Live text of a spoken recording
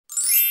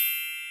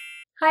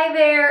Hi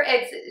there,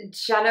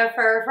 it's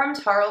Jennifer from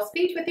Tarle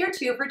Speech with your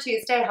 2 for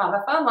Tuesday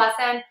homophone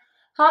lesson.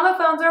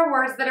 Homophones are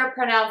words that are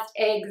pronounced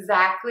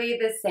exactly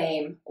the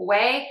same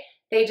way.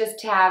 They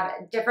just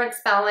have different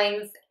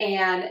spellings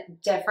and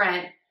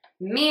different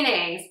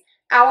meanings.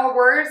 Our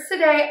words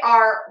today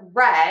are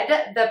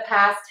read, the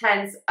past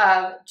tense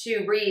of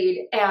to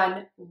read,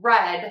 and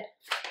red,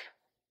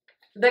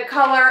 the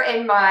color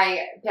in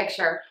my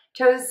picture.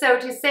 So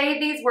to say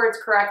these words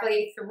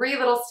correctly, 3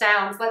 little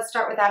sounds. Let's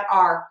start with that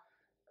R.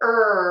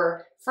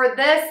 For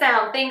this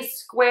sound, think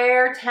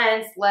square,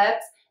 tense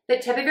lips. The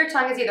tip of your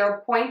tongue is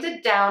either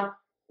pointed down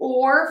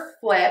or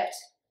flipped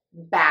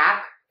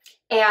back,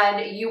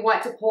 and you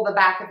want to pull the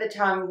back of the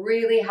tongue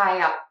really high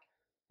up.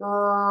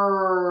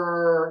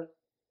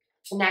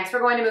 Next, we're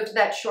going to move to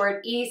that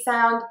short E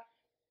sound.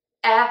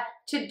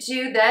 To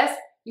do this,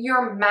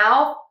 your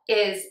mouth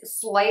is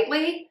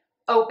slightly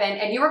open,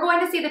 and you are going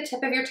to see the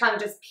tip of your tongue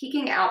just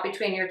peeking out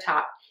between your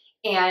top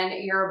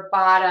and your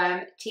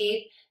bottom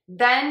teeth.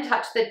 Then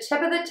touch the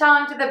tip of the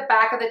tongue to the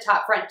back of the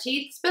top front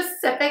teeth,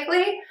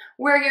 specifically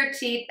where your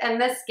teeth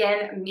and the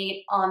skin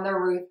meet on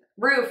the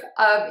roof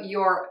of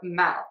your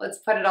mouth. Let's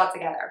put it all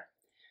together.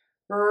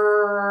 Red,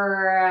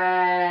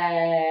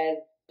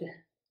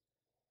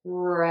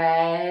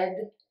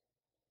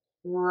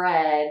 red,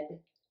 red,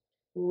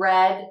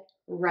 red,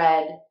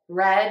 red,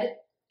 red,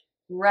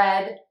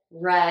 red,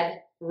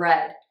 red,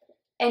 red.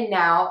 And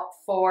now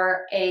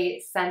for a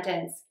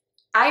sentence.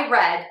 I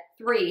read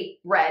 3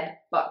 red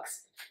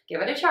books. Give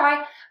it a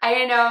try.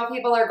 I know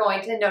people are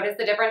going to notice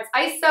the difference.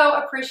 I so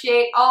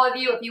appreciate all of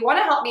you. If you want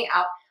to help me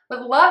out, would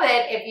love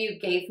it if you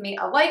gave me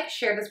a like,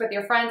 share this with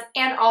your friends,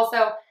 and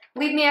also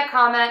leave me a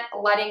comment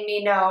letting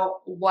me know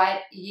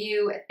what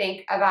you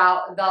think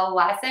about the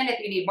lesson.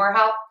 If you need more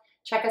help,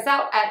 check us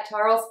out at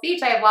Tarle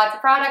Speech. I have lots of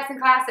products and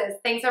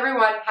classes. Thanks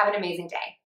everyone. Have an amazing day.